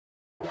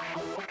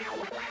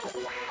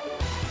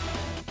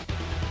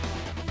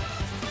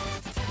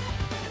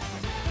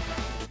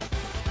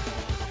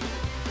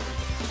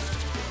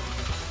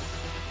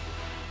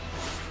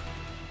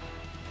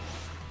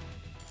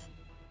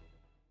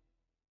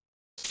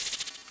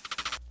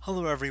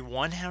Hello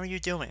everyone, how are you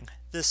doing?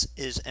 This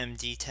is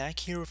MD Tech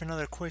here with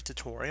another quick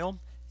tutorial.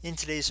 In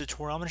today's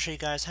tutorial, I'm going to show you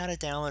guys how to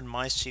download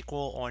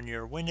MySQL on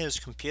your Windows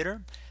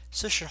computer.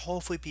 So this should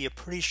hopefully be a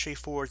pretty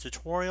straightforward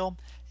tutorial,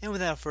 and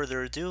without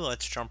further ado,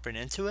 let's jump right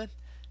into it.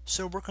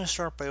 So we're going to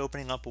start by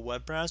opening up a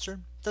web browser.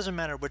 Doesn't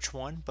matter which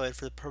one, but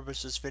for the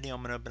purpose of this video,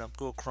 I'm going to open up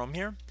Google Chrome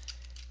here,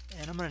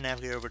 and I'm going to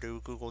navigate over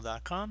to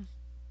google.com.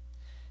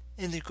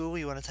 In the Google,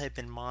 you want to type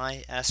in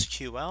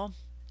MySQL,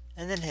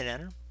 and then hit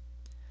enter.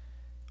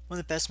 One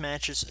of the best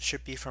matches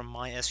should be from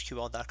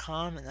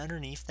mysql.com, and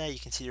underneath that you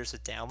can see there's a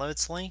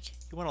downloads link.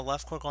 You want to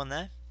left click on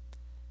that.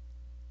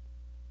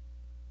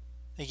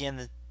 Again,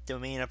 the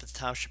domain up at the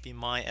top should be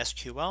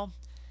MySQL.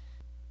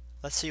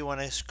 Let's say you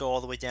want to go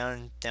all the way down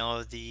and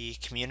download the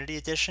Community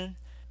Edition,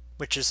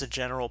 which is the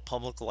general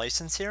public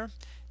license here.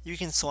 You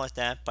can select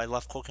that by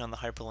left clicking on the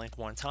hyperlink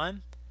one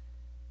time.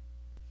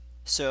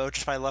 So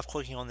just by left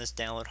clicking on this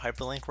download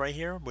hyperlink right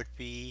here would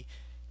be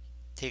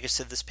take us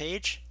to this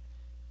page.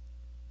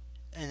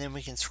 And then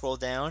we can scroll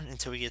down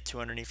until we get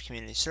to underneath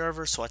Community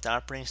Server, select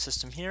operating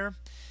system here.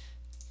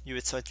 You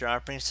would select your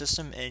operating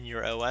system and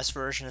your OS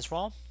version as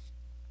well.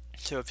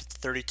 So if it's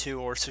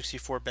 32 or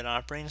 64-bit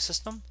operating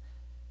system.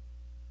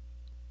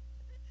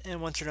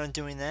 And once you're done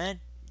doing that,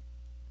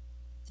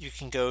 you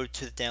can go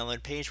to the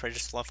download page by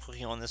just left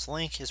clicking on this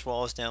link, as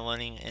well as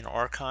downloading an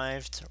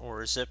archived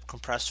or zip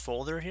compressed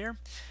folder here,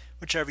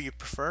 whichever you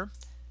prefer.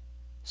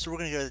 So we're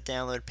going to go to the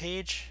download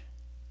page.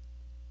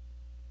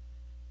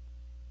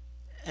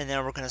 And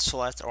now we're going to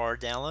select our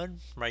download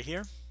right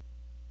here.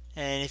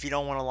 And if you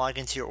don't want to log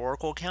into your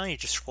Oracle account, you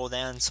just scroll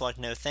down and select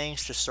no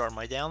thanks, just start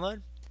my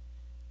download.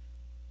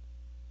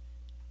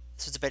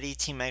 So it's about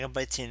 18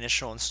 megabytes the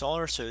initial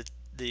installer, so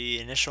the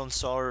initial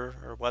installer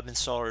or web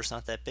installer is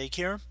not that big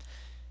here.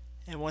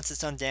 And once it's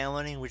done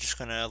downloading, we're just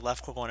going to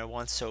left click on it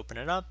once to open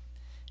it up.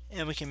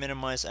 And we can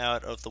minimize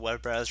out of the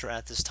web browser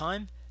at this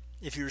time.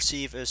 If you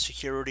receive a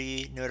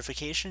security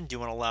notification, do you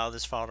want to allow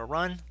this file to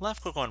run?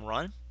 Left click on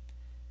run.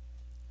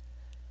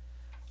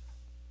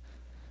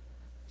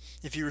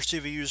 If you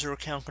receive a user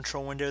account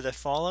control window that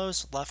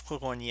follows, left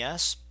click on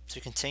yes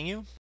to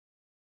continue.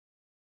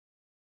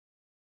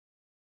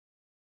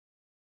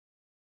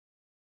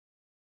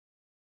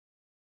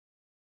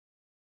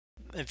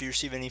 If you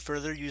receive any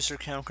further user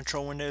account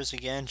control windows,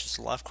 again, just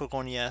left click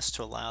on yes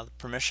to allow the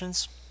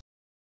permissions.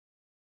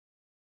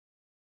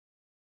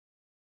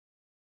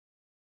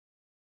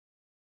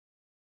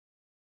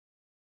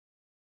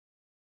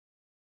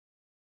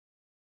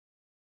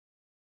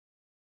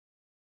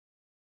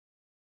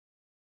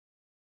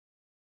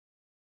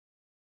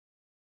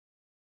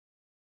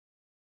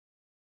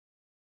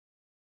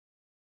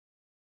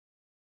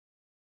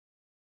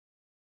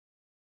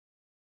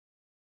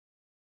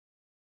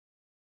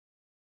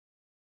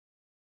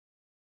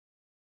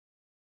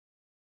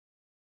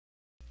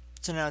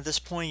 So now at this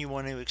point you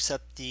want to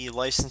accept the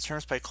license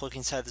terms by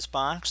clicking inside this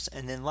box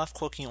and then left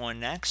clicking on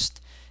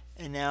next.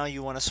 And now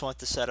you want to select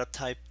the setup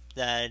type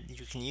that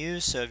you can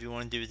use. So if you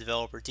want to do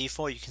developer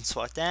default, you can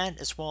select that,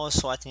 as well as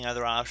selecting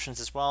other options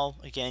as well.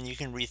 Again, you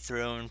can read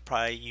through and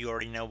probably you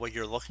already know what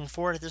you're looking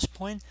for at this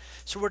point.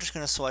 So we're just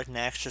going to select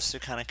next just to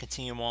kind of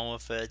continue on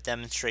with a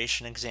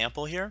demonstration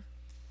example here.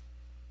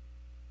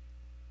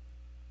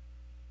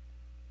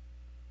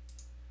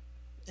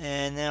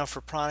 And now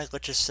for product,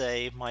 let's just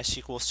say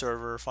MySQL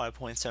Server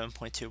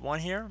 5.7.21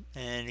 here,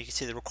 and you can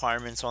see the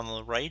requirements on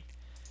the right.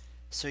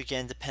 So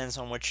again, depends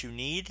on what you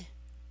need.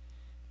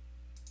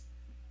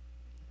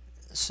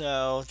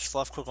 So just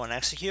left click on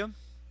execute.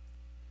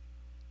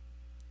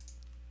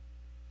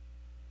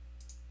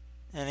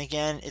 And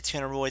again, it's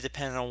going to really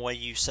depend on what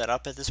you set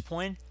up at this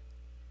point.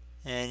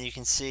 And you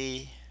can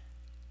see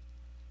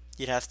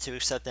you'd have to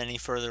accept any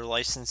further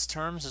license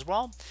terms as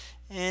well.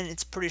 And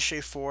it's a pretty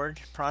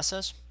straightforward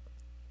process.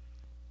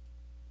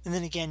 And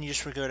then again, you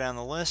just would go down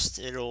the list.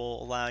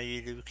 It'll allow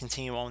you to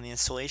continue on the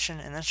installation,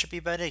 and that should be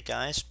about it,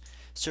 guys.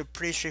 So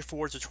pretty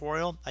straightforward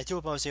tutorial. I do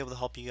hope I was able to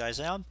help you guys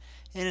out.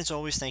 And as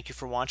always, thank you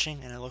for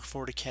watching, and I look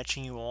forward to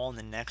catching you all in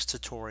the next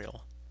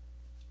tutorial.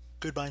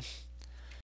 Goodbye.